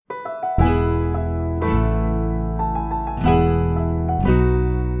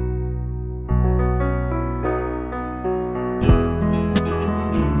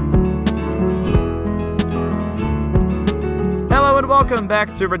welcome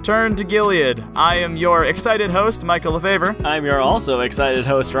back to Return to Gilead. I am your excited host, Michael Lefevre. I'm your also excited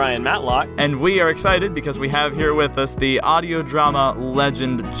host, Ryan Matlock. And we are excited because we have here with us the audio drama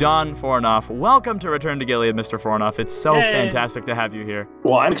legend, John Fornof. Welcome to Return to Gilead, Mr. Fornof. It's so fantastic to have you here.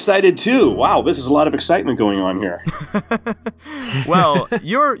 Well, I'm excited too. Wow, this is a lot of excitement going on here. Well,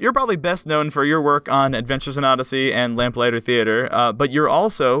 you're probably best known for your work on Adventures in Odyssey and Lamplighter Theater, but you were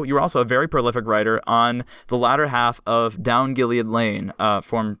also a very prolific writer on the latter half of Down Gilead Lane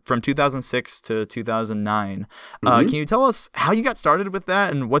from 2006 to 2009. Can you tell us how you got started with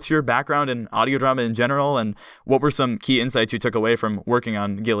that and what's your background in audio drama in general and what were some key insights you took away from working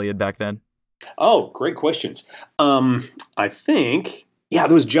on Gilead back then? Oh, great questions. I think, there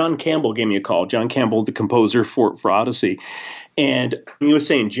was John Campbell gave me a call. John Campbell, the composer for Odyssey. And he was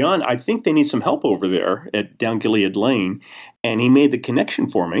saying, John, I think they need some help over there at Down Gilead Lane. And he made the connection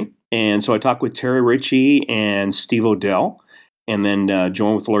for me. And so I talked with Terry Ritchie and Steve Odell, and then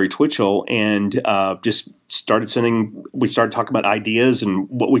joined with Laurie Twitchell, and just we started talking about ideas and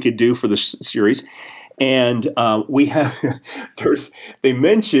what we could do for the series. And they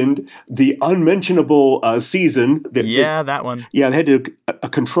mentioned the unmentionable season. That one. Yeah, they had to a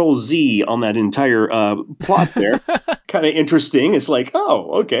control Z on that entire plot there. Kind of interesting. It's like,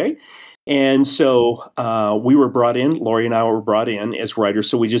 oh, okay. And so we were brought in, Laurie and I were brought in as writers,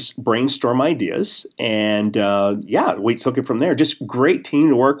 so we just brainstorm ideas, and we took it from there. Just great team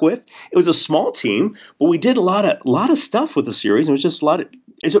to work with. It was a small team, but we did a lot of stuff with the series, and it was just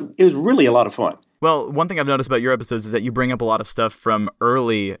it was really a lot of fun. Well, one thing I've noticed about your episodes is that you bring up a lot of stuff from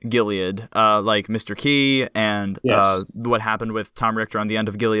early Gilead, like Mr. Key and what happened with Tom Richter on the end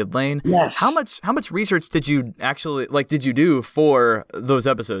of Gilead Lane. Yes. How much research did you actually do for those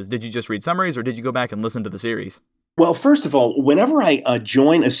episodes? Did you just read summaries or did you go back and listen to the series? Well, first of all, whenever I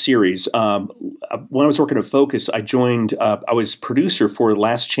join a series, when I was working at Focus, I was producer for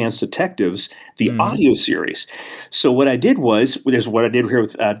Last Chance Detectives, the audio series. So what I did is what I did here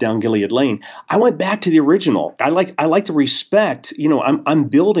with Down Gilead Lane. I went back to the original. I like to respect, I'm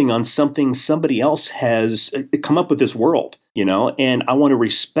building on something somebody else has come up with this world. And I want to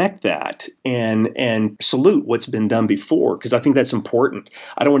respect that and salute what's been done before, because I think that's important.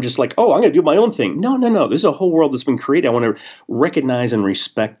 I don't want to just I'm going to do my own thing. No. There's a whole world that's been created. I want to recognize and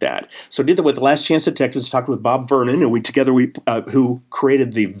respect that. So I did that with Last Chance Detectives, talked with Bob Vernon, and we who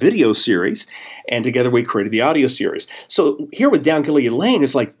created the video series, and together we created the audio series. So here with Down Gilead Lane,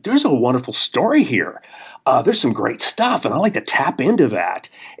 it's like, there's a wonderful story here. There's some great stuff, and I like to tap into that.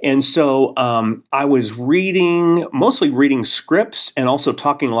 And so I was mostly reading scripts and also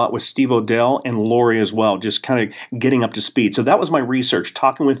talking a lot with Steve Odell and Laurie as well, just kind of getting up to speed. So that was my research,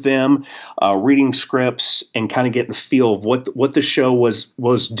 talking with them, reading scripts, and kind of getting the feel of what the show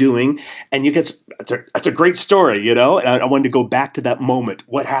was doing. And it's a great story, and I wanted to go back to that moment.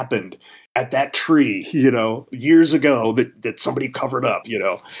 What happened at that tree, years ago that somebody covered up,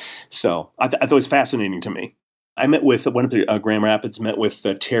 So I thought it was fascinating to me. I went up to Grand Rapids, met with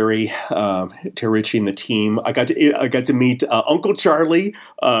Terry Ritchie and the team. I got to meet Uncle Charlie,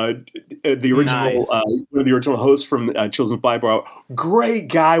 the original one of the original hosts from Children's Bible Hour. Great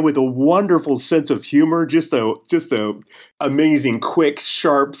guy with a wonderful sense of humor. Just a amazing, quick,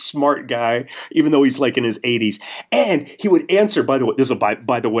 sharp, smart guy. Even though he's like in his 80s, and he would answer. By the way, this is a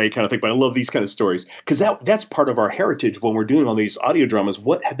by the way kind of thing, but I love these kind of stories because that's part of our heritage when we're doing all these audio dramas.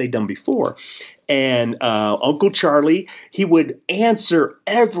 What have they done before? And Uncle Charlie, he would answer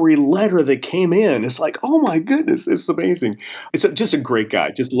every letter that came in. It's like, oh my goodness, it's amazing. It's just a great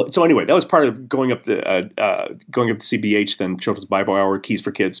guy. So anyway, that was part of going up the CBH, then Children's Bible Hour, Keys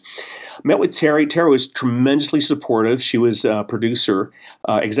for Kids. Met with Terry. Terry was tremendously supportive. She was a producer,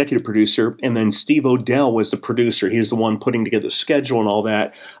 executive producer, and then Steve Odell was the producer. He was the one putting together the schedule and all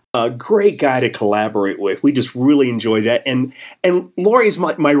that. A great guy to collaborate with. We just really enjoyed that. And Laurie's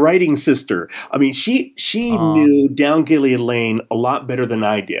my writing sister. I mean, she knew Down Gilead Lane a lot better than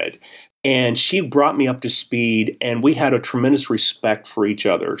I did. And she brought me up to speed, and we had a tremendous respect for each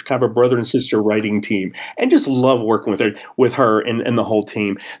other. It's kind of a brother and sister writing team, and just love working with her and the whole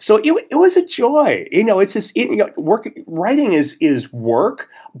team. So it was a joy. It's just writing is work,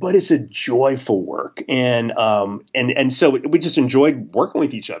 but it's a joyful work, and so we just enjoyed working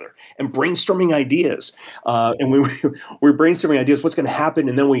with each other and brainstorming ideas. And we were brainstorming ideas, what's going to happen,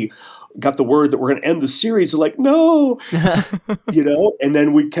 and then we got the word that we're going to end the series. We're like, no, and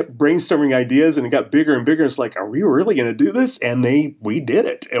then we kept brainstorming ideas, and it got bigger and bigger. It's like, are we really going to do this? And we did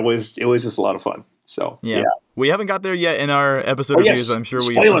it. It was just a lot of fun. So yeah. We haven't got there yet in our episode reviews. Yes. I'm sure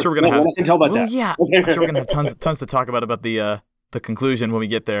we're going to have. I can tell about that. Yeah, I'm sure we're going to have tons to talk about the the conclusion when we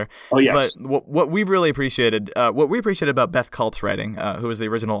get there. Oh, yes. But what we appreciated about Beth Culp's writing, who was the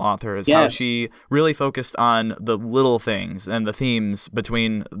original author, is how Yes. she really focused on the little things and the themes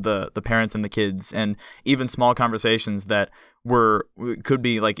between the parents and the kids, and even small conversations that could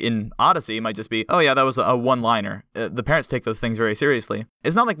be like in Odyssey might just be, oh yeah, that was a one-liner. The parents take those things very seriously.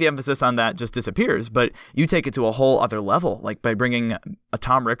 It's not like the emphasis on that just disappears, but you take it to a whole other level, like by bringing a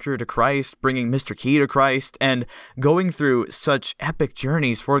Tom Richter to Christ, bringing Mr. Key to Christ, and going through such epic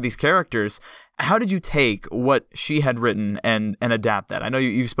journeys for these characters. How did you take what she had written and adapt that? I know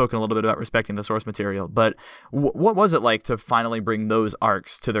you've spoken a little bit about respecting the source material, but what was it like to finally bring those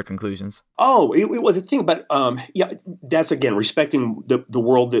arcs to their conclusions? Oh, it was the thing about that's again respecting the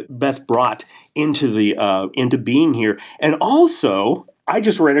world that Beth brought into being here, and also I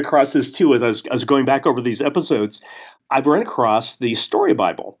just ran across this too as I was going back over these episodes. I've run across the Story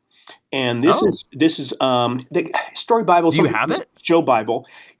Bible. And this is the Story Bible. Do you have it? Show Bible.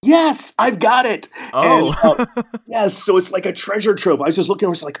 Yes, I've got it. Oh, And, yes. So it's like a treasure trove. I was just looking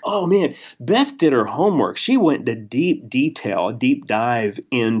over. It's like, oh man, Beth did her homework. She went into deep detail, a deep dive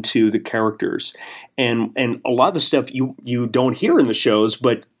into the characters, and a lot of the stuff you don't hear in the shows,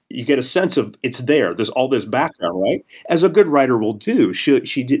 but you get a sense of it's there. There's all this background, right? As a good writer will do.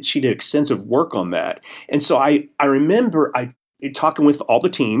 She did extensive work on that, and so I remember talking with all the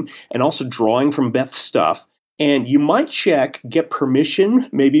team and also drawing from Beth's stuff. And you might get permission,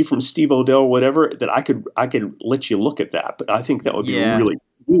 maybe from Steve Odell or whatever, that I could let you look at that. But I think that would be really,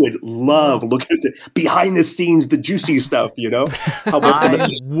 we would love looking at the behind the scenes, the juicy stuff, How I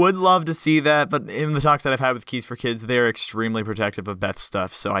would love to see that, but in the talks that I've had with Keys for Kids, they're extremely protective of Beth's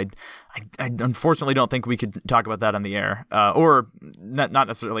stuff. So I unfortunately don't think we could talk about that on the air, or not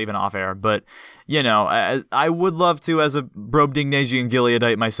necessarily even off air. But I would love to as a Brobdingnagian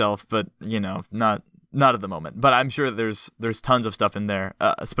Gileadite myself, but not at the moment. But I'm sure there's tons of stuff in there.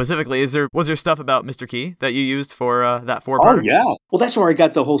 Specifically, was there stuff about Mr. Key that you used for that four-parter? Oh yeah. Well, that's where I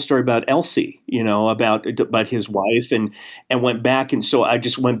got the whole story about Elsie, about his wife, and went back. And so I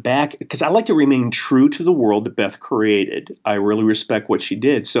just went back because I like to remain true to the world that Beth created. I really respect what she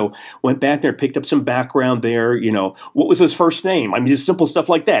did. So went back there, picked up some background there. What was his first name? I mean, just simple stuff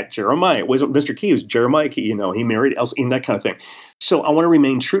like that. Jeremiah. It wasn't Mr. Key. It was Jeremiah Key. He married Elsie, and that kind of thing. So I want to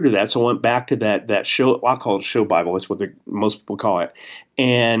remain true to that. So I went back to that show. I'll call it Show Bible. That's what most people call it.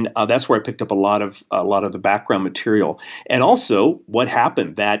 And that's where I picked up a lot of the background material. And also what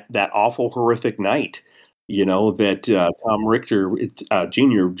happened that awful, horrific night, that Tom Richter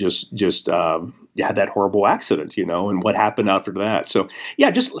Jr. just had that horrible accident, and what happened after that. So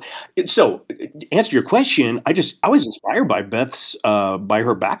yeah, so answer your question. I was inspired by Beth's by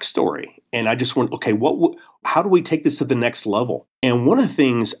her backstory, and I just went, okay, how do we take this to the next level? And one of the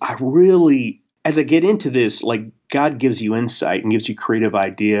things I really, as I get into this, like God gives you insight and gives you creative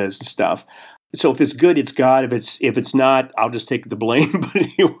ideas and stuff. So if it's good, it's God. If it's not, I'll just take the blame. But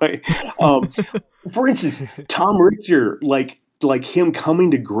anyway, for instance, Tom Richter, like him coming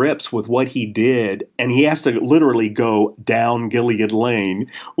to grips with what he did, and he has to literally go down Gilead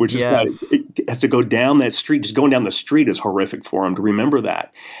Lane, which is has to go down that street. Just going down the street is horrific for him to remember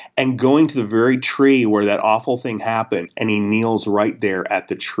that, and going to the very tree where that awful thing happened, and he kneels right there at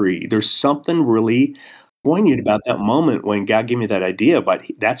the tree. There's something really poignant about that moment when God gave me that idea. But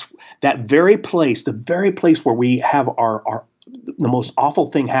that's that very place, the very place where we have the most awful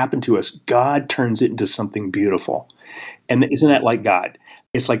thing happen to us, God turns it into something beautiful. And isn't that like God?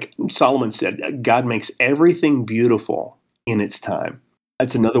 It's like Solomon said, God makes everything beautiful in its time.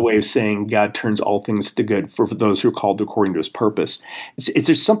 That's another way of saying God turns all things to good for those who are called according to his purpose.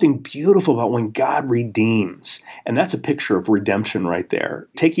 There's something beautiful about when God redeems. And that's a picture of redemption right there.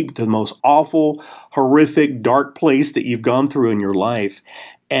 Take you to the most awful, horrific, dark place that you've gone through in your life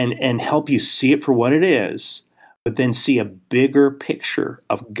and help you see it for what it is, but then see a bigger picture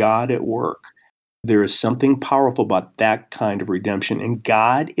of God at work. There is something powerful about that kind of redemption. And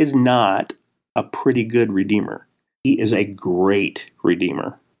God is not a pretty good redeemer. He is a great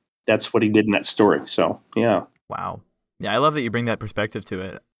redeemer. That's what he did in that story. So, yeah. Wow. Yeah, I love that you bring that perspective to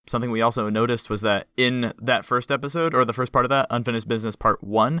it. Something we also noticed was that in that first episode, or the first part of that, Unfinished Business Part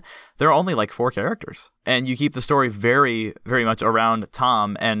 1, there are only like 4 characters. And you keep the story very, very much around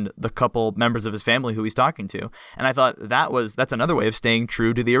Tom and the couple members of his family who he's talking to. And I thought that's another way of staying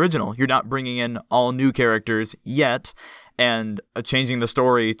true to the original. You're not bringing in all new characters yet and changing the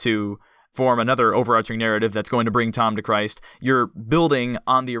story to form another overarching narrative that's going to bring Tom to Christ. You're building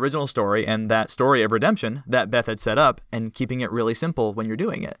on the original story and that story of redemption that Beth had set up and keeping it really simple when you're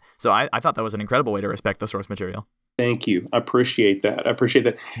doing it. So I thought that was an incredible way to respect the source material. Thank you. I appreciate that.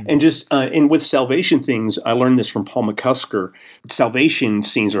 And just and with salvation things, I learned this from Paul McCusker. Salvation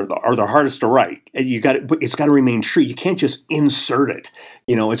scenes are the hardest to write. And but it's got to remain true. You can't just insert it.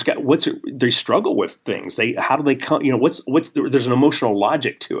 They struggle with things. How do they come? There's an emotional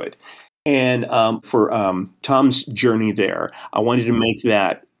logic to it. And for Tom's journey there, I wanted to make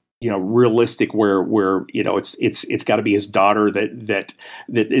that realistic, where it's got to be his daughter that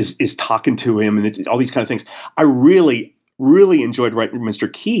is talking to him, and all these kind of things. I really enjoyed writing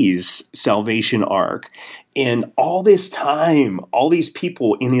Mr. Key's salvation arc, and all this time, all these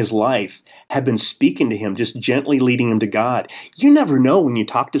people in his life have been speaking to him, just gently leading him to God. You never know when you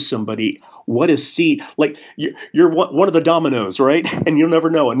talk to somebody what a seed, like you're one of the dominoes, right? And you'll never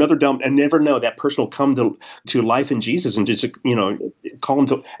know and never know that person will come to life in Jesus and just call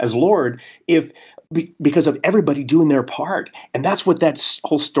him as Lord because of everybody doing their part. And that's what that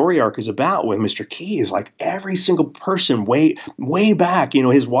whole story arc is about with Mr. Key, is like every single person way back,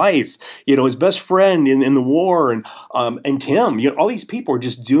 his wife, his best friend in the war, and Tim, all these people are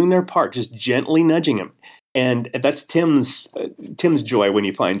just doing their part, just gently nudging him. And that's Tim's joy when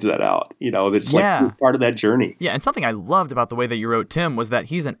he finds that out, that's like part of that journy. Yeah, and something I loved about the way that you wrote Tim was that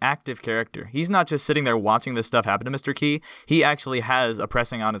he's an active character. He's not just sitting there watching this stuff happen to Mr. Key. He actually has a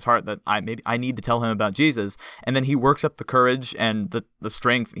pressing on his heart that I need to tell him about Jesus. And then he works up the courage and the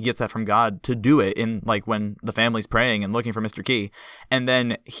strength, he gets that from God, to do it in like when the family's praying and looking for Mr. Key. And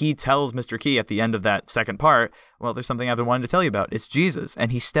then he tells Mr. Key at the end of that second part, well, there's something I've been wanting to tell you about. It's Jesus.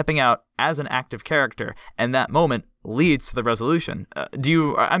 And he's stepping out as an active character. And that moment leads to the resolution.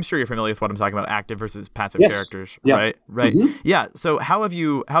 I'm sure you're familiar with what I'm talking about, active versus passive characters, right? Right. Mm-hmm. Yeah. So how have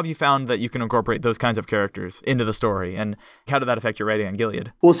you found that you can incorporate those kinds of characters into the story, and how did that affect your writing on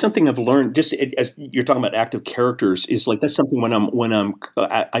Gilead? Well, something I've learned, just as you're talking about active characters, is like that's something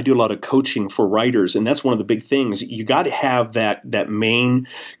I do a lot of coaching for writers, and that's one of the big things. You got to have that main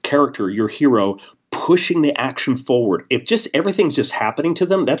character, your hero, pushing the action forward. If just everything's just happening to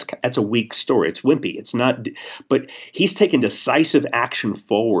them, that's a weak story. It's wimpy. It's not. But he's taking decisive action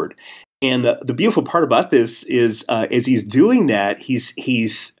forward. And the beautiful part about this is, as he's doing that, he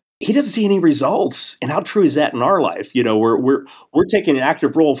doesn't see any results. And how true is that in our life? We're taking an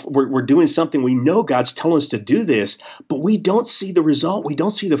active role. We're doing something. We know God's telling us to do this, but we don't see the result. We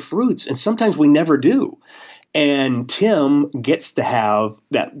don't see the fruits, and sometimes we never do. And Tim gets to have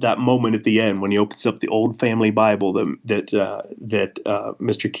that moment at the end when he opens up the old family Bible that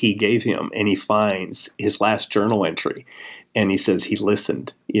Mr. Key gave him, and he finds his last journal entry, and he says he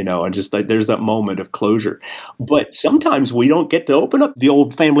listened, and just like there's that moment of closure. But sometimes we don't get to open up the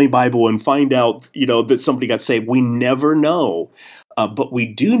old family Bible and find out, that somebody got saved. We never know, but we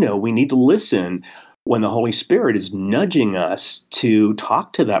do know we need to listen when the Holy Spirit is nudging us to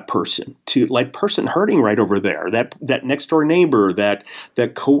talk to that person, to like person hurting right over there, that next door neighbor, that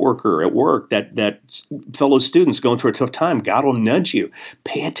coworker at work, that fellow students going through a tough time. God will nudge you.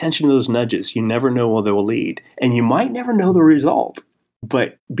 Pay attention to those nudges. You never know where they will lead, and you might never know the result,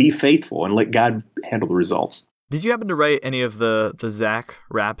 but be faithful and let God handle the results. Did you happen to write any of the Zach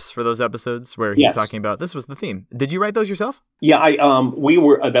raps for those episodes where he's talking about this was the theme? Did you write those yourself? Yeah, we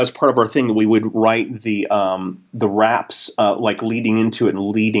were. That was part of our thing that we would write the raps like leading into it and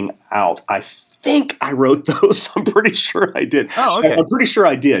leading out. I think I wrote those. I'm pretty sure I did. Oh, okay. I'm pretty sure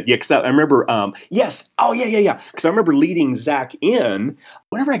I did. Yeah, because I remember. Yes. Oh, yeah. Because I remember leading Zach in.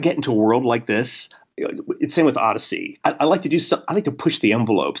 Whenever I get into a world like this. It's same with Odyssey. I like to do some. I like to push the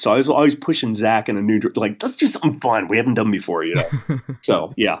envelope. So I was always pushing Zach in a new, like, let's do something fun we haven't done before,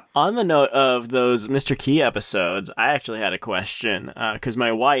 So yeah. On the note of those Mr. Key episodes, I actually had a question because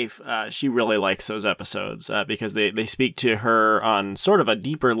my wife, she really likes those episodes because they speak to her on sort of a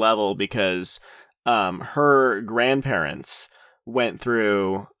deeper level because her grandparents went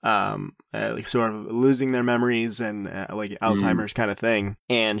through like sort of losing their memories and like Alzheimer's kind of thing.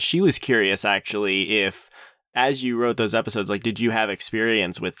 And she was curious actually if, as you wrote those episodes, like did you have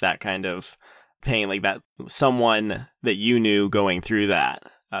experience with that kind of pain, like that someone that you knew going through that?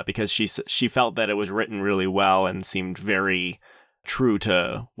 Because she felt that it was written really well and seemed very true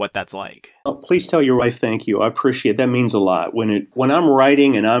to what that's like. Oh, please tell your wife thank you. I appreciate it. That means a lot. When I'm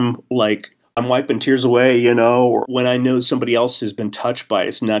writing and I'm wiping tears away, or when I know somebody else has been touched by it,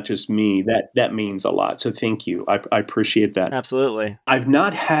 it's not just me, that means a lot. So thank you. I appreciate that. Absolutely. I've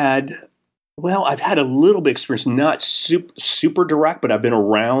had a little bit of experience, not super direct, but I've been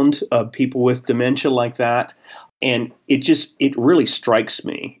around people with dementia like that. And it really strikes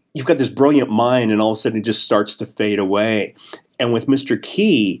me. You've got this brilliant mind and all of a sudden it just starts to fade away. And with Mr.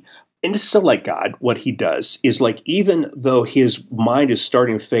 Key, And it's so like God, what he does is like, even though his mind is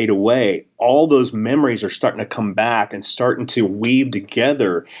starting to fade away, all those memories are starting to come back and starting to weave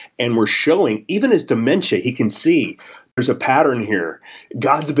together. And we're showing, even his dementia, he can see there's a pattern here.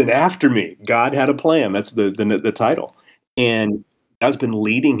 God's been after me. God had a plan. That's the title. And God's been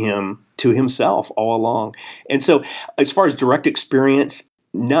leading him to himself all along. And so as far as direct experience,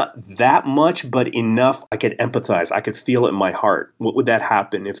 not that much, but enough I could empathize. I could feel it in my heart. What would that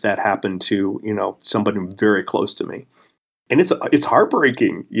happen if that happened to, somebody very close to me? And it's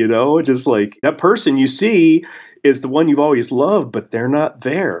heartbreaking, just like that person you see is the one you've always loved, but they're not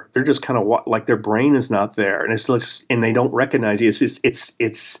there. They're just kind of like their brain is not there. And and they don't recognize you. It's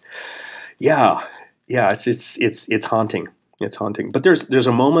haunting. It's haunting. But there's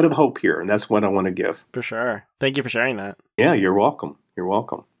a moment of hope here, and that's what I want to give. For sure. Thank you for sharing that. Yeah, you're welcome. You're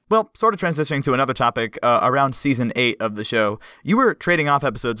welcome. Well, sort of transitioning to another topic, around season 8 of the show, you were trading off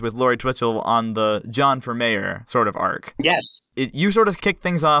episodes with Lori Twitchell on the John for Mayor sort of arc. Yes. You sort of kicked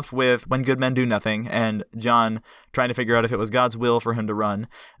things off with When Good Men Do Nothing, and John trying to figure out if it was God's will for him to run.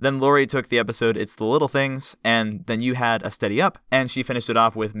 Then Lori took the episode It's the Little Things, and then you had A Steady Up, and she finished it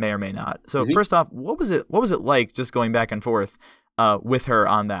off with May or May Not. So first off, what was it like just going back and forth with her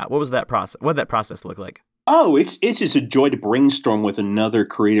on that? What was that process? What did that process look like? Oh, it's just a joy to brainstorm with another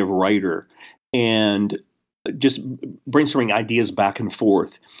creative writer and just brainstorming ideas back and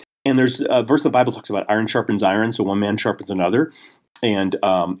forth. And there's a verse the Bible talks about iron sharpens iron, so one man sharpens another. And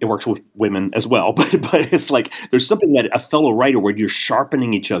it works with women as well. But it's like there's something that a fellow writer where you're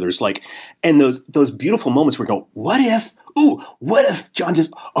sharpening each other. It's like, and those beautiful moments where you go, what if John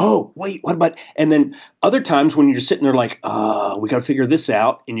just, oh, wait, what about? And then other times when you're just sitting there like, we got to figure this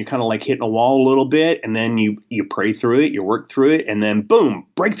out. And you're kind of like hitting a wall a little bit. And then you pray through it, you work through it, and then boom,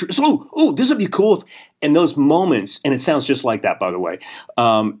 breakthrough. So, this would be cool. And those moments, and it sounds just like that, by the way.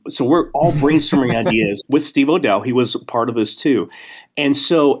 So we're all brainstorming ideas with Steve Odell. He was part of this too. And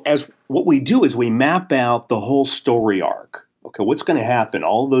so what we do is we map out the whole story arc. Okay, what's going to happen?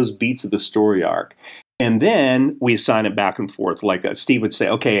 All those beats of the story arc. And then we assign it back and forth. Like Steve would say,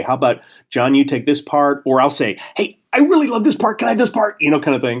 okay, how about John, you take this part? Or I'll say, hey, I really love this part. Can I have this part? Kind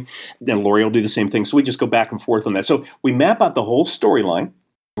of thing. Then Lori will do the same thing. So we just go back and forth on that. So we map out the whole storyline,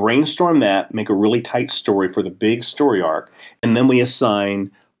 brainstorm that, make a really tight story for the big story arc. And then we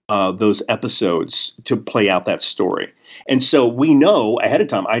assign those episodes to play out that story. And so we know ahead of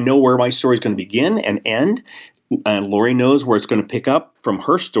time, I know where my story is going to begin and end. And Lori knows where it's going to pick up from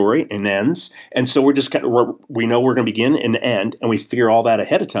her story and ends. And so we're just we know we're going to begin and end, and we figure all that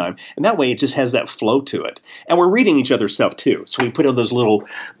ahead of time. And that way it just has that flow to it. And we're reading each other's stuff too. So we put in those little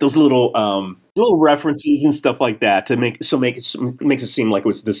references and stuff like that to makes it seem like it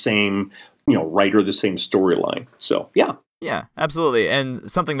was the same, writer, the same storyline. So, yeah. Yeah, absolutely. And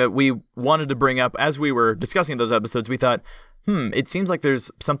something that we wanted to bring up as we were discussing those episodes, we thought, it seems like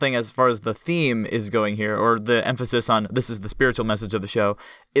there's something as far as the theme is going here, or the emphasis on this is the spiritual message of the show.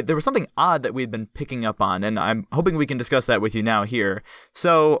 There was something odd that we'd been picking up on, and I'm hoping we can discuss that with you now here.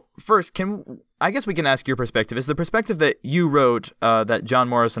 So first, I guess we can ask your perspective. Is the perspective that you wrote that John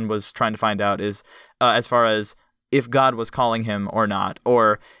Morrison was trying to find out is as far as if God was calling him or not,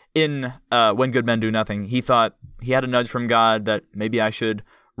 or in When Good Men Do Nothing, he thought he had a nudge from God that maybe I should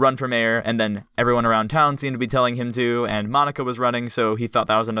run for mayor, and then everyone around town seemed to be telling him to, and Monica was running, so he thought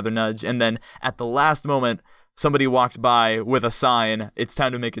that was another nudge. And then at the last moment, somebody walks by with a sign, it's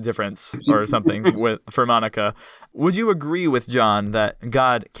time to make a difference, or something for Monica. Would you agree with John that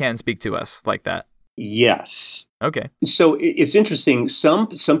God can speak to us like that? Yes. Okay. So it's interesting. Some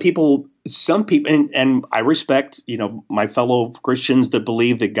people, and I respect, my fellow Christians that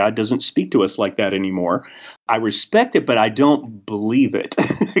believe that God doesn't speak to us like that anymore. I respect it, but I don't believe it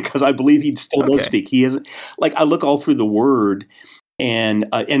because I believe he still does speak. He isn't like, I look all through the word, and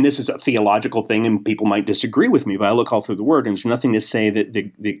this is a theological thing, and people might disagree with me, but I look all through the word, and there's nothing to say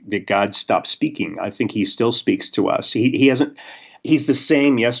that God stopped speaking. I think he still speaks to us. He hasn't. He's the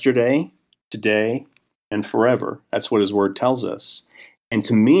same yesterday, today, and forever. That's what his word tells us. And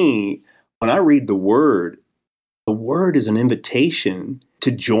to me, when I read the word is an invitation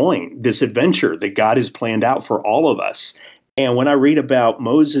to join this adventure that God has planned out for all of us. And when I read about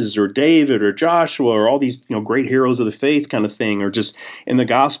Moses or David or Joshua or all these great heroes of the faith kind of thing, or just in the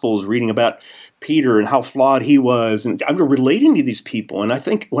Gospels reading about Peter and how flawed he was, and I'm relating to these people. And I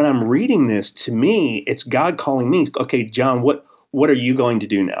think when I'm reading this, to me, it's God calling me, okay, John, what are you going to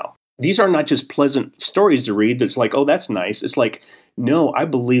do now? These are not just pleasant stories to read that's like, oh, that's nice. It's like, no, I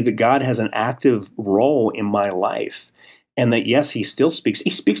believe that God has an active role in my life, and that, yes, he still speaks. He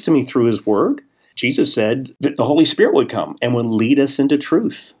speaks to me through his word. Jesus said that the Holy Spirit would come and would lead us into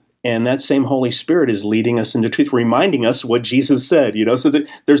truth. And that same Holy Spirit is leading us into truth, reminding us what Jesus said, so that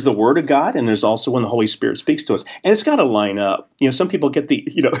there's the Word of God, and there's also when the Holy Spirit speaks to us. And it's got to line up. Some people get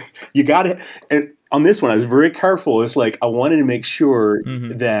you got to, and on this one, I was very careful. It's like, I wanted to make sure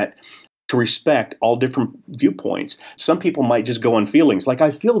that to respect all different viewpoints. Some people might just go on feelings, like,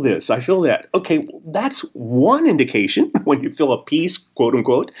 I feel this, I feel that. Okay, that's one indication when you feel a peace, quote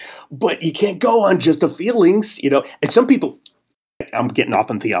unquote, but you can't go on just the feelings, and some people, I'm getting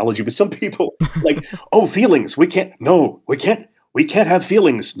off on theology, but some people like, oh, feelings, we can't have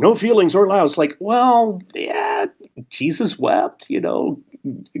feelings, no feelings or allowed. It's like, well, yeah, Jesus wept,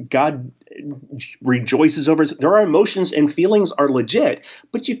 God rejoices over us. There are emotions, and feelings are legit,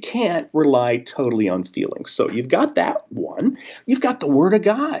 but you can't rely totally on feelings. So you've got that one. You've got the Word of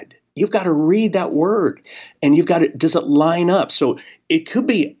God. You've got to read that Word, and you've got to, does it line up? So it could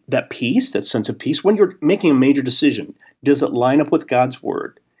be that peace, that sense of peace, when you're making a major decision. Does it line up with God's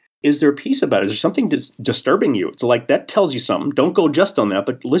Word? Is there peace about it? Is there something disturbing you? It's like, that tells you something. Don't go just on that,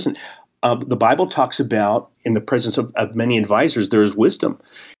 but listen. The Bible talks about, in the presence of many advisors, there is wisdom.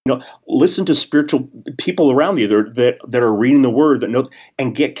 Listen to spiritual people around you that are reading the Word, that know,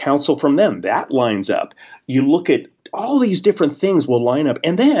 and get counsel from them. That lines up. You look at all these different things will line up,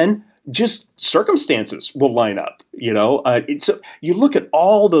 and then just circumstances will line up. So you look at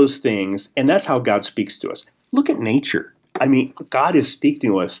all those things, and that's how God speaks to us. Look at nature. I mean, God is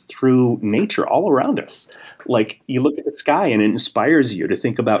speaking to us through nature all around us. Like, you look at the sky and it inspires you to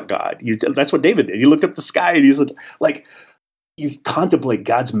think about God. That's what David did. You looked up the sky and he's like, you contemplate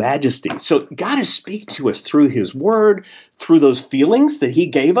God's majesty. So God is speaking to us through His Word, through those feelings that He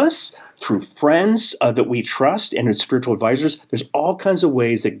gave us, through friends that we trust, and its spiritual advisors. There's all kinds of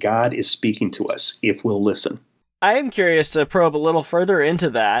ways that God is speaking to us if we'll listen. I am curious to probe a little further into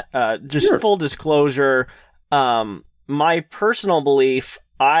that. Just Sure. Full disclosure, my personal belief,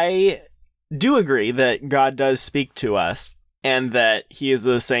 I do agree that God does speak to us and that He is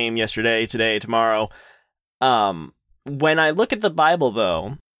the same yesterday, today, tomorrow. When I look at the Bible,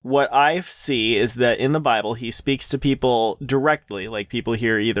 though, what I see is that in the Bible, He speaks to people directly, like people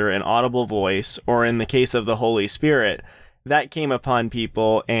hear either an audible voice, or in the case of the Holy Spirit, that came upon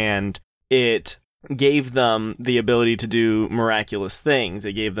people and it gave them the ability to do miraculous things.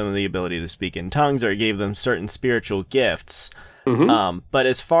 It gave them the ability to speak in tongues, or it gave them certain spiritual gifts. But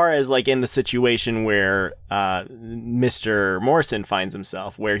as far as like in the situation where Mr. Morrison finds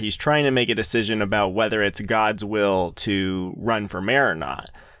himself, where he's trying to make a decision about whether it's God's will to run for mayor or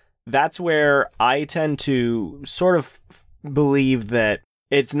not, that's where I tend to sort of believe that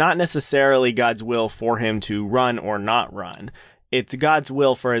it's not necessarily God's will for him to run or not run. It's God's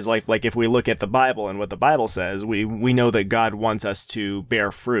will for his life. Like, if we look at the Bible and what the Bible says, we know that God wants us to bear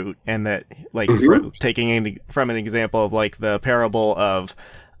fruit, and that, like, taking from an example of like the parable of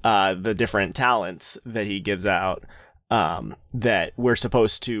the different talents that He gives out, that we're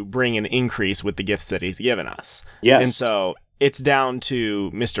supposed to bring an increase with the gifts that He's given us. Yes. And so it's down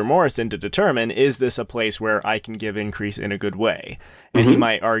to Mr. Morrison to determine, is this a place where I can give increase in a good way? And he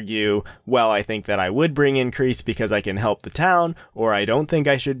might argue, well, I think that I would bring increase because I can help the town, or I don't think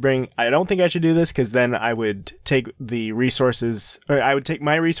I should do this because then I would take the resources, or I would take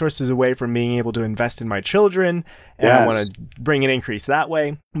my resources away from being able to invest in my children, and I want to bring an increase that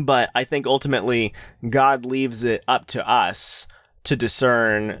way. But I think ultimately God leaves it up to us to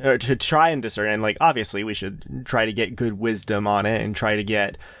discern, or to try and discern, and like, obviously we should try to get good wisdom on it and try to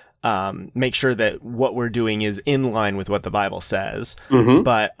get make sure that what we're doing is in line with what the Bible says.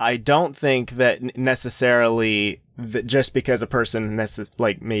 But I don't think that necessarily that just because a person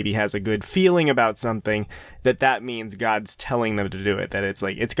like maybe has a good feeling about something, that means God's telling them to do it. That it's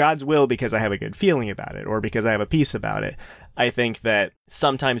like, it's God's will because I have a good feeling about it, or because I have a peace about it. I think that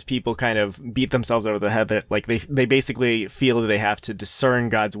sometimes people kind of beat themselves over the head that like they basically feel that they have to discern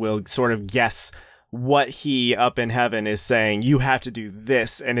God's will, sort of guess what He up in heaven is saying. You have to do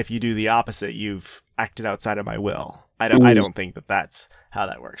this, and if you do the opposite, you've acted outside of my will. I don't think that that's how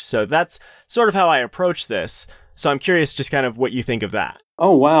that works. So that's sort of how I approach this. So I'm curious just kind of what you think of that.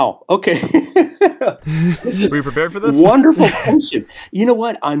 Oh, wow. Okay. Were you prepared for this? Wonderful question. You know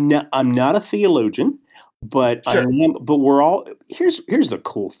what? I'm not a theologian, but Sure. but we're all, here's the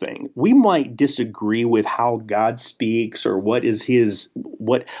cool thing. We might disagree with how God speaks or what is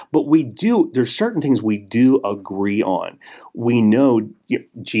but there's certain things we do agree on. We know,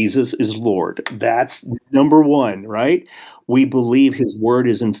 Jesus is Lord. That's number one, right? We believe his word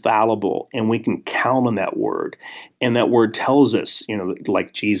is infallible and we can count on that word. And that word tells us,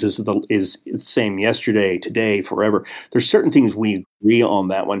 like Jesus is the same yesterday, today, forever. There's certain things we agree on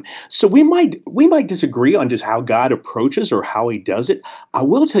that one. So we might disagree on just how God approaches or how he does it. I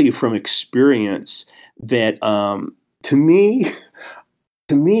will tell you from experience that to me,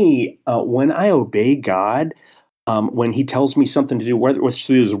 when I obey God, when he tells me something to do, whether it's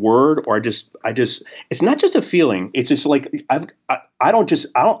through his word or it's not just a feeling. It's just like I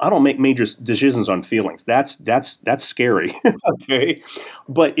don't make major decisions on feelings. That's scary. Okay,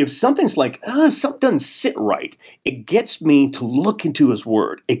 but if something's like something doesn't sit right, it gets me to look into his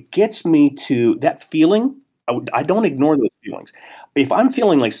word. It gets me to that feeling. I don't ignore those feelings. If I'm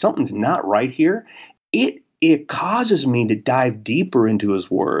feeling like something's not right here, it causes me to dive deeper into his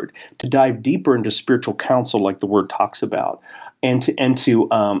word, to dive deeper into spiritual counsel like the word talks about, and to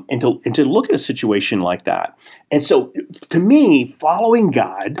look at a situation like that. And so to me, following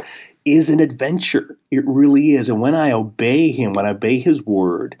God is an adventure. It really is. And when I obey him, when I obey his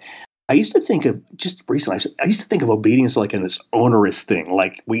word, I used to think of just recently. I used to think of obedience like in this onerous thing,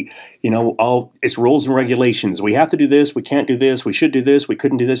 like all it's rules and regulations. We have to do this. We can't do this. We should do this. We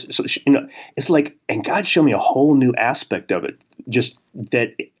couldn't do this. So it's like, and God showed me a whole new aspect of it. Just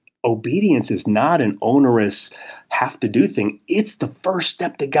that obedience is not an onerous have to do thing. It's the first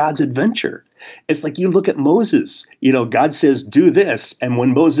step to God's adventure. It's like you look at Moses. God says do this, and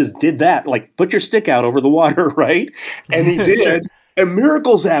when Moses did that, like put your stick out over the water, right? And he did. Sure. And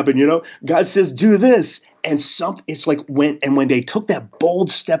miracles happen, God says, do this. And it's like when they took that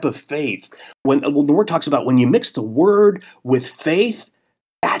bold step of faith, when the word talks about when you mix the word with faith,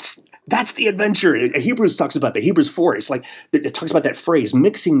 that's the adventure. Hebrews talks about that. Hebrews 4, it's like, it talks about that phrase,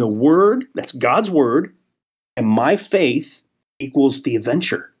 mixing the word, that's God's word, and my faith equals the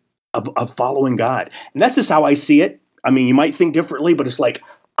adventure of following God. And that's just how I see it. I mean, you might think differently, but it's like,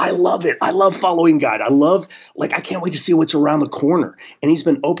 I love it. I love following God. I can't wait to see what's around the corner. And he's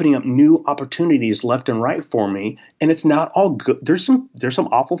been opening up new opportunities left and right for me. And it's not all good. There's some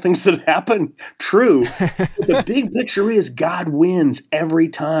awful things that happen. True. But the big picture is God wins every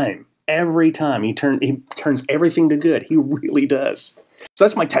time. Every time he turns everything to good. He really does. So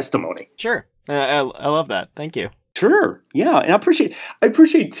that's my testimony. Sure. I love that. Thank you. Sure. Yeah. And I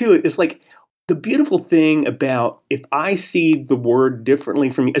appreciate too. It's like, the beautiful thing about if I see the word differently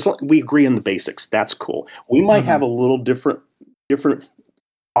from you, it's like we agree on the basics. That's cool. We might have a little different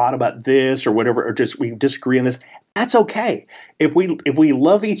thought about this or whatever, or just we disagree on this. That's okay. If we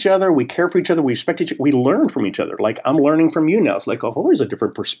love each other, we care for each other, we respect each other, we learn from each other. Like I'm learning from you now. It's like, oh, here's a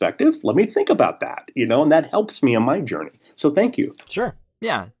different perspective. Let me think about that, and that helps me on my journey. So thank you. Sure.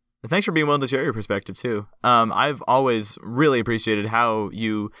 Yeah. Thanks for being willing to share your perspective too. I've always really appreciated how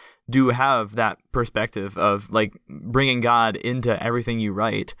you do have that perspective of like bringing God into everything you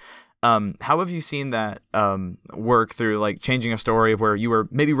write. How have you seen that work through like changing a story of where you were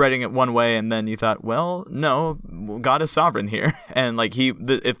maybe writing it one way and then you thought, well, no, God is sovereign here, and like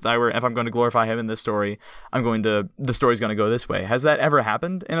if I'm going to glorify Him in this story, the story's going to go this way. Has that ever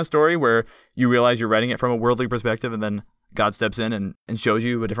happened in a story where you realize you're writing it from a worldly perspective and then God steps in and shows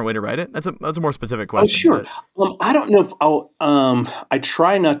you a different way to write it? That's a more specific question. Oh, sure. I don't know if I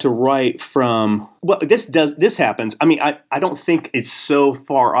try not to write from, well, this happens. I mean, I don't think it's so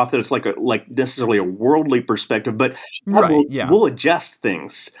far off that it's like necessarily a worldly perspective, but we'll adjust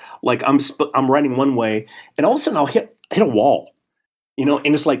things. Like I'm writing one way and all of a sudden I'll hit a wall,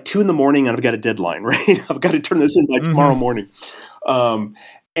 and it's like 2 a.m. and I've got a deadline, right? I've got to turn this in by tomorrow morning.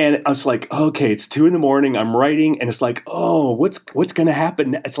 And I was like, okay, it's 2 a.m. I'm writing, and it's like, oh, what's going to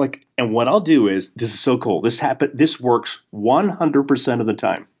happen? It's like, and what I'll do is, this is so cool. This works 100% of the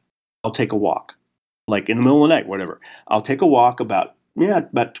time. I'll take a walk, like in the middle of the night, whatever. I'll take a walk about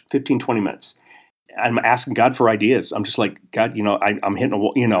 15, 20 minutes. I'm asking God for ideas. I'm just like, God, I'm hitting a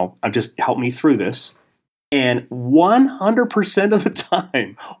wall, I'm just help me through this. And 100% of the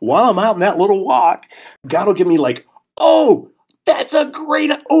time, while I'm out in that little walk, God will give me like, oh, that's a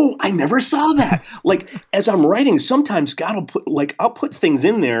great, I never saw that. Like, as I'm writing, sometimes God will put, I'll put things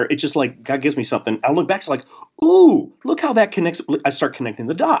in there. It's just like, God gives me something. I'll look back, it's like, ooh, look how that connects. I start connecting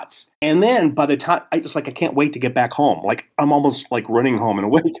the dots. And then by the time, I can't wait to get back home. Like, I'm almost like running home in a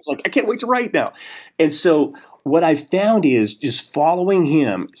way. It's like, I can't wait to write now. And so what I found is just following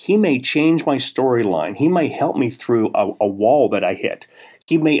Him. He may change my storyline. He may help me through a wall that I hit.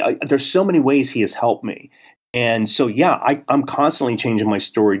 There's so many ways He has helped me. And so, I'm constantly changing my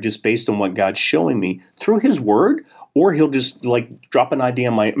story just based on what God's showing me through His Word, or He'll just like drop an idea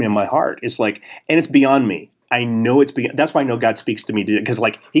in my heart. It's like, and it's beyond me. I know that's why I know God speaks to me, because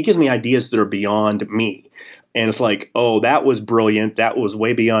like he gives me ideas that are beyond me. And it's like, oh, that was brilliant. That was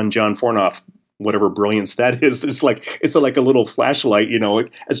way beyond John Fornof, whatever brilliance that is. It's like a little flashlight,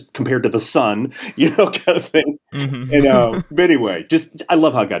 as compared to the sun, kind of thing. And but anyway, I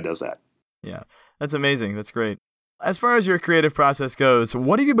love how God does that. Yeah, that's amazing. That's great. As far as your creative process goes,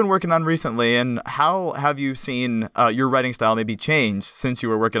 what have you been working on recently, and how have you seen your writing style maybe change since you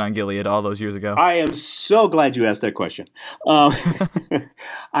were working on Gilead all those years ago? I am so glad you asked that question.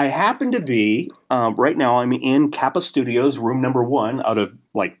 I happen to be, right now, I'm in Kappa Studios, room number 1 out of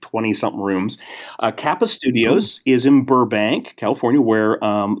like 20-something rooms. Kappa Studios is in Burbank, California, where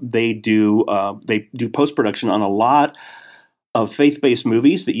they do post-production on a lot of faith-based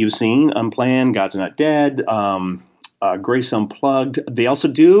movies that you've seen: Unplanned, God's Not Dead, Grace Unplugged. They also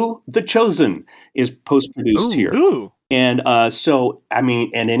do The Chosen is post-produced here. Ooh. And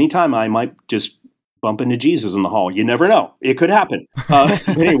and anytime I might just bump into Jesus in the hall. You never know. It could happen. But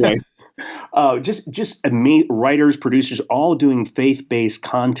anyway, writers, producers, all doing faith-based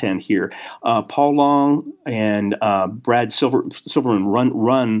content here. Paul Long and Brad Silverman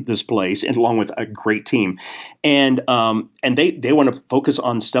run this place, and along with a great team. And they want to focus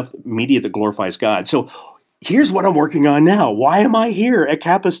on media that glorifies God. So here's what I'm working on now. Why am I here at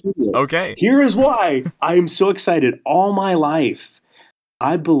Kappa Studios? Okay. Here is why. I'm so excited. All my life,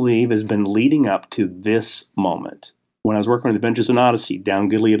 I believe, has been leading up to this moment. When I was working with Adventures in Odyssey, Down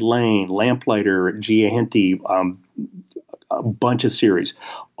Gilead Lane, Lamplighter, G.A. Henty, a bunch of series.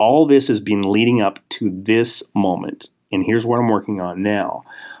 All this has been leading up to this moment. And here's what I'm working on now.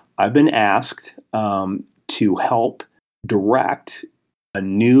 I've been asked to help direct a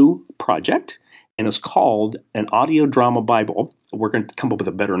new project, and it's called an audio drama Bible. We're going to come up with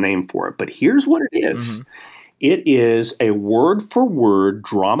a better name for it. But here's what it is. It is a word-for-word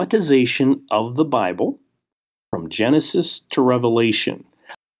dramatization of the Bible from Genesis to Revelation.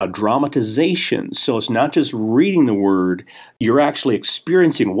 A dramatization. So it's not just reading the word, you're actually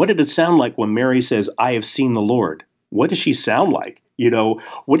experiencing. What did it sound like when Mary says, "I have seen the Lord"? What does she sound like?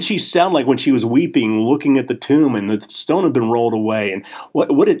 What did she sound like when she was weeping, looking at the tomb and the stone had been rolled away? And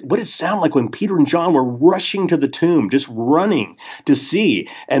what did it sound like when Peter and John were rushing to the tomb, just running to see?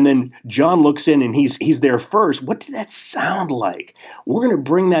 And then John looks in and he's there first. What did that sound like? We're going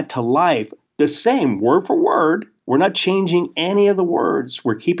to bring that to life, the same word for word. We're not changing any of the words.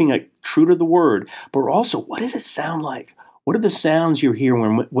 We're keeping it true to the word. But also, what does it sound like? What are the sounds you hear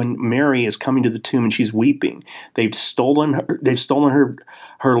when Mary is coming to the tomb and she's weeping? They've stolen her. They've stolen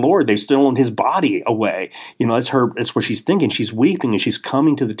her Lord. They've stolen his body away. That's what she's thinking. She's weeping and she's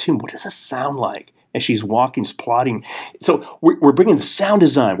coming to the tomb. What does it sound like as she's walking, just plotting? So we're bringing the sound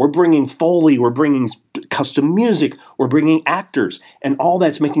design. We're bringing Foley. We're bringing custom music. We're bringing actors, and all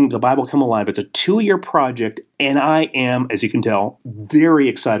that's making the Bible come alive. It's a 2-year project, and I am, as you can tell, very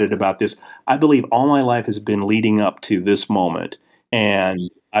excited about this. I believe all my life has been leading up to this moment, and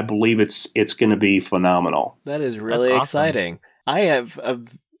I believe it's going to be phenomenal. That is really exciting. I have a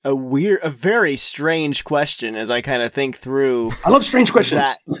very strange question as I kind of think through. I love strange questions.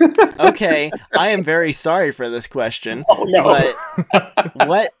 Okay, I am very sorry for this question. Oh no! But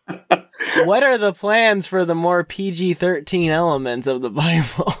what are the plans for the more PG-13 elements of the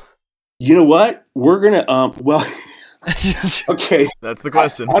Bible? You know what? We're gonna okay. That's the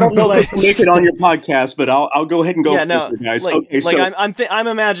question. I don't know if this will make it on your podcast, but I'll go ahead and go for it, guys. I'm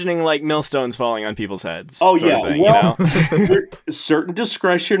imagining like millstones falling on people's heads. Oh yeah, certain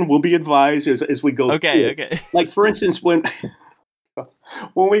discretion will be advised as we go. Okay. Like for instance, when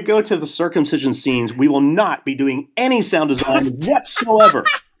we go to the circumcision scenes, we will not be doing any sound design whatsoever.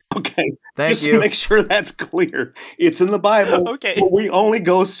 Okay, just to make sure that's clear. It's in the Bible. Okay, but we only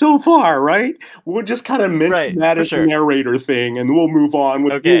go so far, right? We'll just kind of mention that as a narrator thing, and we'll move on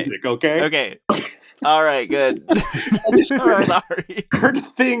with music. Okay. All right. Good. Sorry. Certain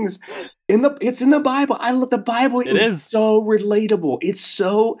things it's in the Bible. I love the Bible. It is so relatable.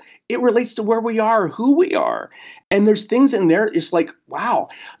 It relates to where we are, who we are, and there's things in there. It's like, wow.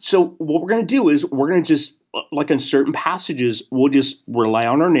 So what we're going to do is we're going to just, like in certain passages, we'll just rely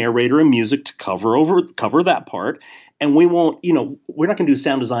on our narrator and music to cover that part. And we won't, we're not going to do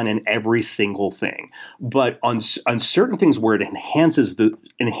sound design in every single thing, but on certain things where it enhances the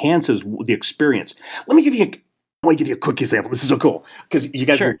experience. I want to give you a quick example. This is so cool because you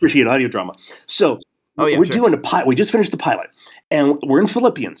guys appreciate audio drama. So we're doing a pilot. We just finished the pilot, and we're in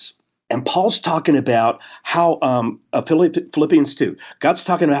Philippians. And Paul's talking about how, Philippians 2, God's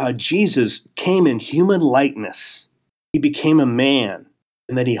talking about how Jesus came in human likeness. He became a man,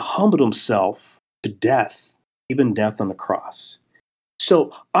 and then he humbled himself to death, even death on the cross.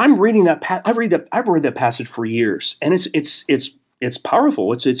 So I'm reading that. I've read that passage for years, and it's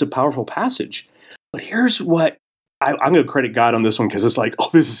powerful. It's a powerful passage. But here's what I'm going to credit God on this one, because it's like,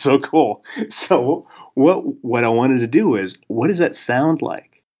 oh, this is so cool. So what I wanted to do is, what does that sound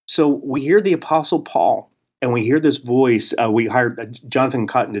like? So we hear the Apostle Paul. And we hear this voice. We hired Jonathan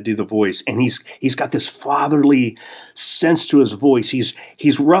Cotton to do the voice, and he's got this fatherly sense to his voice.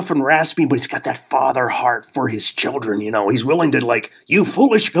 He's rough and raspy, but he's got that father heart for his children. You know, he's willing to, like, you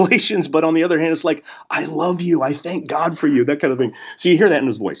foolish Galatians, but on the other hand, it's like, I love you. I thank God for you. That kind of thing. So you hear that in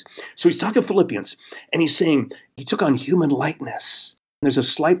his voice. So he's talking Philippians, and he's saying he took on human likeness. And there's a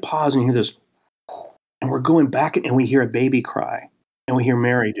slight pause, and you hear this, and we're going back, and we hear a baby cry, and we hear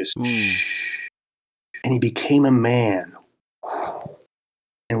Mary just shh. And he became a man.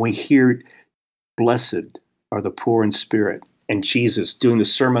 And we hear, blessed are the poor in spirit. And Jesus doing the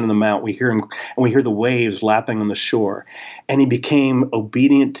Sermon on the Mount, we hear him, and we hear the waves lapping on the shore. And he became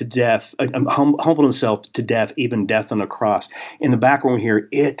obedient to death, humbled himself to death, even death on the cross. In the background, we hear,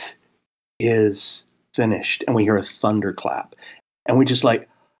 it is finished. And we hear a thunderclap. And we just like,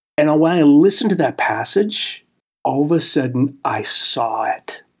 and when I listened to that passage, all of a sudden I saw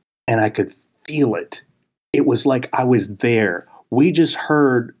it and I could feel it. It was like I was there. We just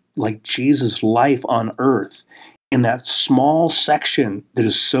heard like Jesus' life on earth in that small section that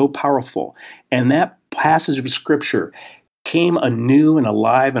is so powerful. And that passage of scripture came anew and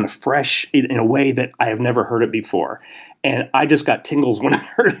alive and afresh in a way that I have never heard it before. And I just got tingles when I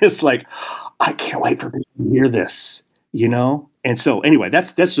heard this, like, I can't wait for people to hear this, you know? And so anyway,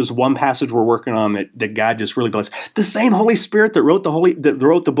 that's just one passage we're working on that God just really blessed. The same Holy Spirit that wrote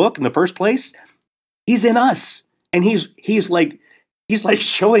the book in the first place, he's in us, and he's like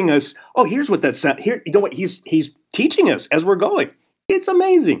showing us, oh, here's what that's here. You know what? He's teaching us as we're going. It's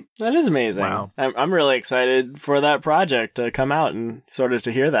amazing. That is amazing. Wow. I'm really excited for that project to come out and sort of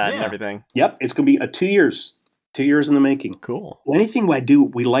to hear that and everything. Yep, it's going to be 2 years. 2 years in the making. Cool. Well, anything I do,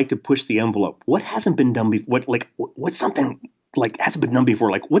 we like to push the envelope. What hasn't been done before? What's something like hasn't been done before?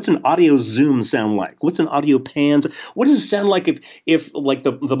 Like, what's an audio zoom sound like? What's an audio pans? What does it sound like if like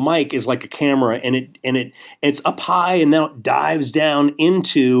the mic is like a camera and it's up high and now it dives down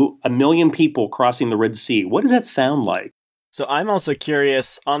into 1 million people crossing the Red Sea? What does that sound like? So I'm also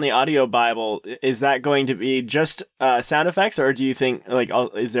curious, on the audio Bible, is that going to be just sound effects, or do you think, like,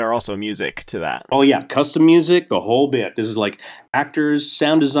 is there also music to that? Oh yeah, custom music, the whole bit. This is like actors,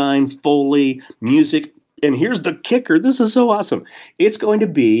 sound design, Foley, music. And here's the kicker. This is so awesome. It's going to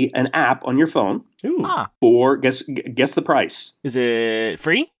be an app on your phone. Ooh. For guess the price. Is it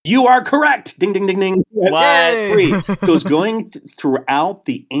free? You are correct. Ding, ding, ding, ding. What? Free. So it's going throughout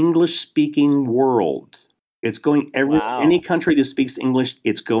the English-speaking world. It's going any country that speaks English,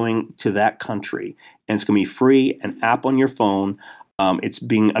 it's going to that country. And it's going to be free, an app on your phone. It's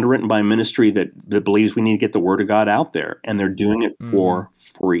being underwritten by a ministry that believes we need to get the word of God out there. And they're doing it for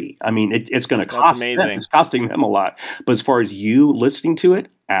free. I mean, it's going to cost them. It's costing them a lot. But as far as you listening to it,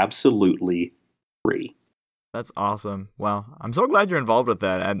 absolutely free. That's awesome. Wow. I'm so glad you're involved with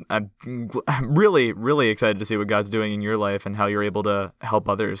that. I'm really, really excited to see what God's doing in your life and how you're able to help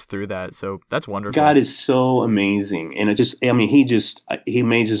others through that. So that's wonderful. God is so amazing. And he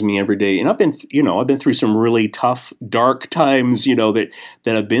amazes me every day. And I've been through some really tough, dark times, that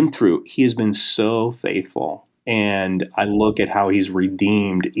I've been through. He has been so faithful. And I look at how he's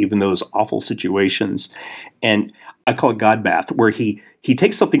redeemed even those awful situations. And I call it God bath, where he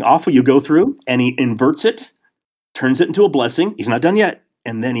takes something awful you go through and he inverts it, turns it into a blessing. He's not done yet.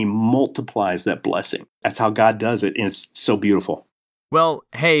 And then he multiplies that blessing. That's how God does it. And it's so beautiful. Well,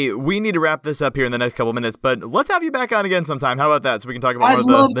 hey, we need to wrap this up here in the next couple minutes, but let's have you back on again sometime. How about that? So we can talk about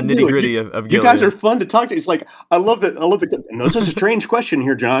more of the nitty-gritty of Gilead. You guys are fun to talk to. It's like, I love that. And this is a strange question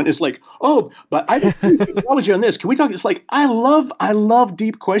here, John. It's like, oh, but I didn't do theology on this. Can we talk? It's like, I love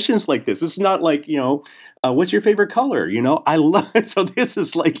deep questions like this. It's not like, what's your favorite color? I love it. So this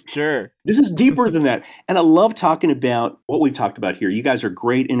is like, sure. This is deeper than that. And I love talking about what we've talked about here. You guys are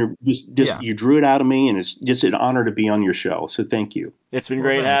great. You drew it out of me, and it's just an honor to be on your show. So thank you. It's been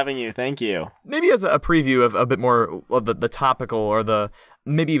great having you. Thank you. Maybe as a preview of a bit more of the topical or the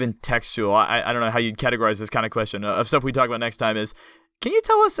maybe even textual, I don't know how you'd categorize this kind of question of stuff we talk about next time is, can you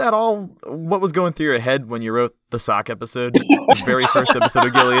tell us at all what was going through your head when you wrote the sock episode, the very first episode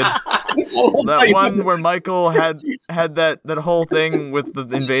of Gilead? That one where Michael had had that whole thing with the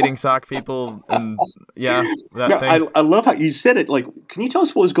invading sock people, and that thing. I love how you said it. Like, can you tell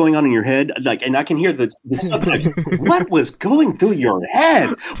us what was going on in your head? Like, and I can hear the subtext. What was going through your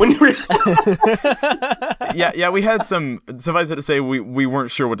head when you were? Yeah. We had some. Suffice it to say, we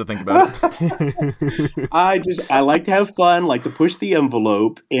weren't sure what to think about it. I like to have fun, like to push the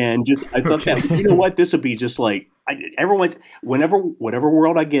envelope, and I thought that, you know what, this would be just like. Whatever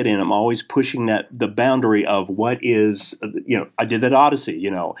world I get in, I'm always pushing the boundary of what is, I did that Odyssey,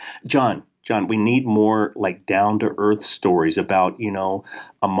 John, we need more like down to earth stories about,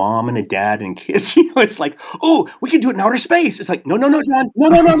 a mom and a dad and kids. It's like, oh, we can do it in outer space. It's like, no, John,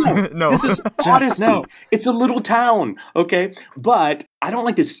 no. No. This is Odyssey. No. It's a little town, okay? But I don't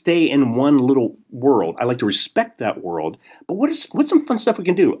like to stay in one little world. I like to respect that world. But what's some fun stuff we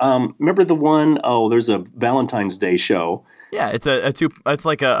can do? Remember the one? Oh, there's a Valentine's Day show. Yeah, it's it's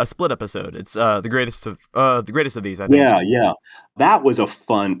like a split episode. It's the greatest of these, I think. Yeah. That was a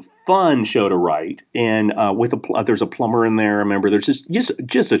fun show to write, and there's a plumber in there. Remember, there's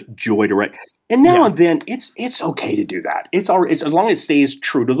just a joy to write. And now and then, it's okay to do that. It's as long as it stays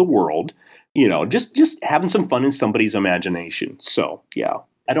true to the world. Just having some fun in somebody's imagination. So yeah,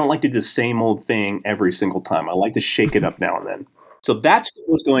 I don't like to do the same old thing every single time. I like to shake it up now and then. So that's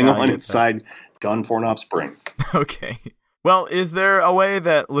what's going on inside John Fornof's brain. Okay. Well, is there a way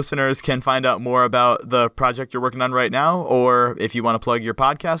that listeners can find out more about the project you're working on right now, or if you want to plug your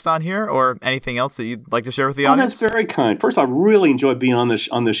podcast on here, or anything else that you'd like to share with the audience? That's very kind. First, I really enjoyed being on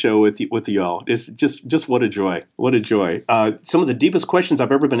the show with you all. It's just what a joy. What a joy. Some of the deepest questions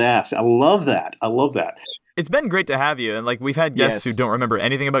I've ever been asked. I love that. It's been great to have you, and we've had guests who don't remember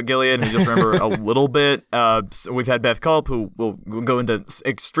anything about Gilead, who just remember a little bit. So we've had Beth Culp, who will go into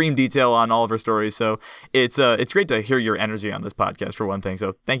extreme detail on all of her stories. So it's great to hear your energy on this podcast, for one thing.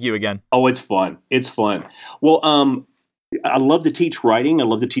 So thank you again. Oh, it's fun. Well, I love to teach writing. I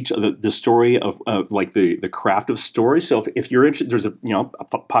love to teach the story of the craft of story. So if you're interested, there's a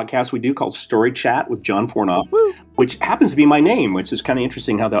podcast we do called Story Chat with John Fornof, which happens to be my name, which is kind of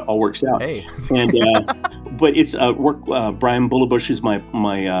interesting how that all works out. Hey, and but it's Brian Bullabush is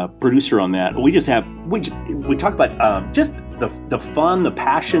my producer on that. We talk about just the fun, the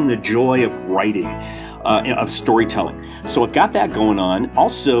passion, the joy of writing. Of storytelling. So I've got that going on.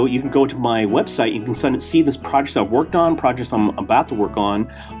 Also, you can go to my website. You can see this projects I've worked on, projects I'm about to work on,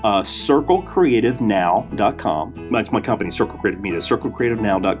 circlecreativenow.com. That's my company, Circle Creative Media,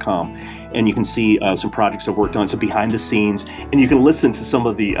 circlecreativenow.com. And you can see some projects I've worked on, some behind the scenes, and you can listen to some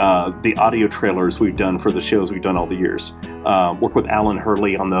of the audio trailers we've done for the shows we've done all the years. Work with Alan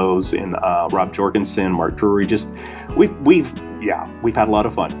Hurley on those, and Rob Jorgensen, Mark Drury. We've had a lot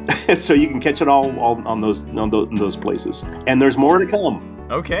of fun. So you can catch it all on those places. And there's more to come.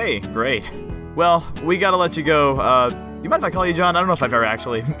 Okay, great. Well, we got to let you go. You mind if I call you John? I don't know if I've ever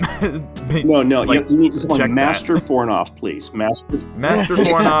actually. No. You need to call me Master Fornof, please. Master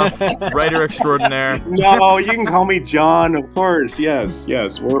Fornof, writer extraordinaire. No, you can call me John, of course. Yes.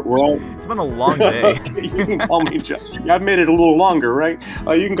 We're all. It's been a long day. You can call me John. I've made it a little longer, right?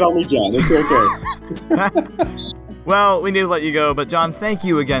 You can call me John. It's okay. Well, we need to let you go, but John, thank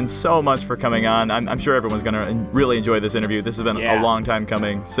you again so much for coming on. I'm sure everyone's going to really enjoy this interview. This has been a long time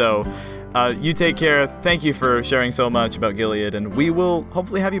coming. So you take care. Thank you for sharing so much about Gilead, and we will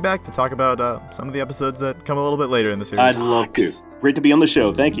hopefully have you back to talk about some of the episodes that come a little bit later in the series. I'd love to. Great to be on the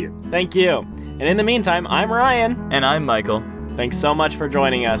show. Thank you. Thank you. And in the meantime, I'm Ryan. And I'm Michael. Thanks so much for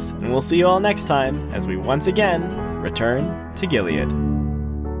joining us, and we'll see you all next time as we once again return to Gilead.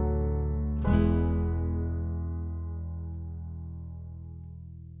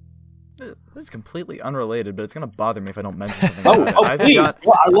 This is completely unrelated, but it's going to bother me if I don't mention something. Please.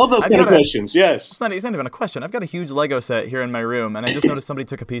 I love those kind of questions. Yes. It's not even a question. I've got a huge Lego set here in my room, and I just noticed somebody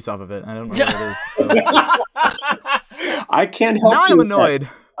took a piece off of it. I don't know what it is. So. I can't help now I'm annoyed.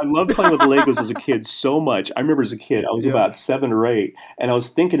 I loved playing with Legos as a kid so much. I remember as a kid, I was about 7 or 8, and I was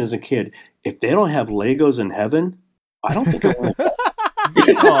thinking as a kid, if they don't have Legos in heaven, I don't think I want to.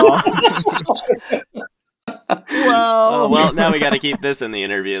 Well, now we got to keep this in the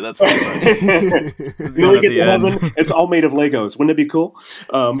interview. That's funny. When we get to heaven, it's all made of Legos. Wouldn't it be cool?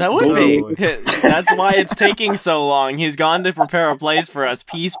 That would be. That's why it's taking so long. He's gone to prepare a place for us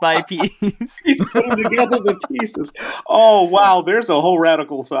piece by piece. He's putting together the pieces. Oh, wow. There's a whole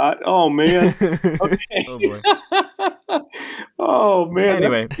radical thought. Oh, man. Okay. Oh, boy. Oh, man.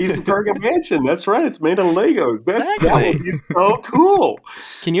 Anyway. He's preparing a mansion. That's right. It's made of Legos. That would be so cool.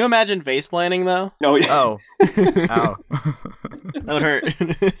 Can you imagine face planning, though? Oh, yeah. Oh. Ow. That would hurt.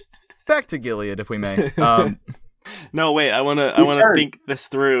 Back to Gilead, if we may. No, wait. I wanna think this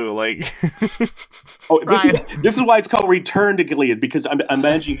through. Like, this is why it's called Return to Gilead, because I'm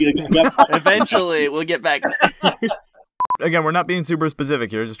imagining you get eventually we'll get back. Again, we're not being super specific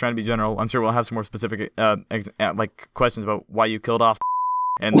here, just trying to be general. I'm sure we'll have some more specific like questions about why you killed off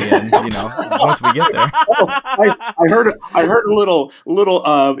in the end, once we get there. I heard a little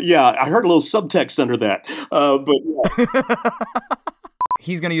I heard a little subtext under that. But yeah.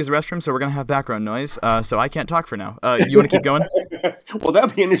 He's going to use the restroom, so we're going to have background noise. So I can't talk for now. You want to keep going? Well,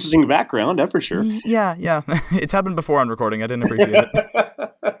 that'd be an interesting background, for sure. Yeah. It's happened before on recording. I didn't appreciate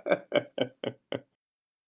it.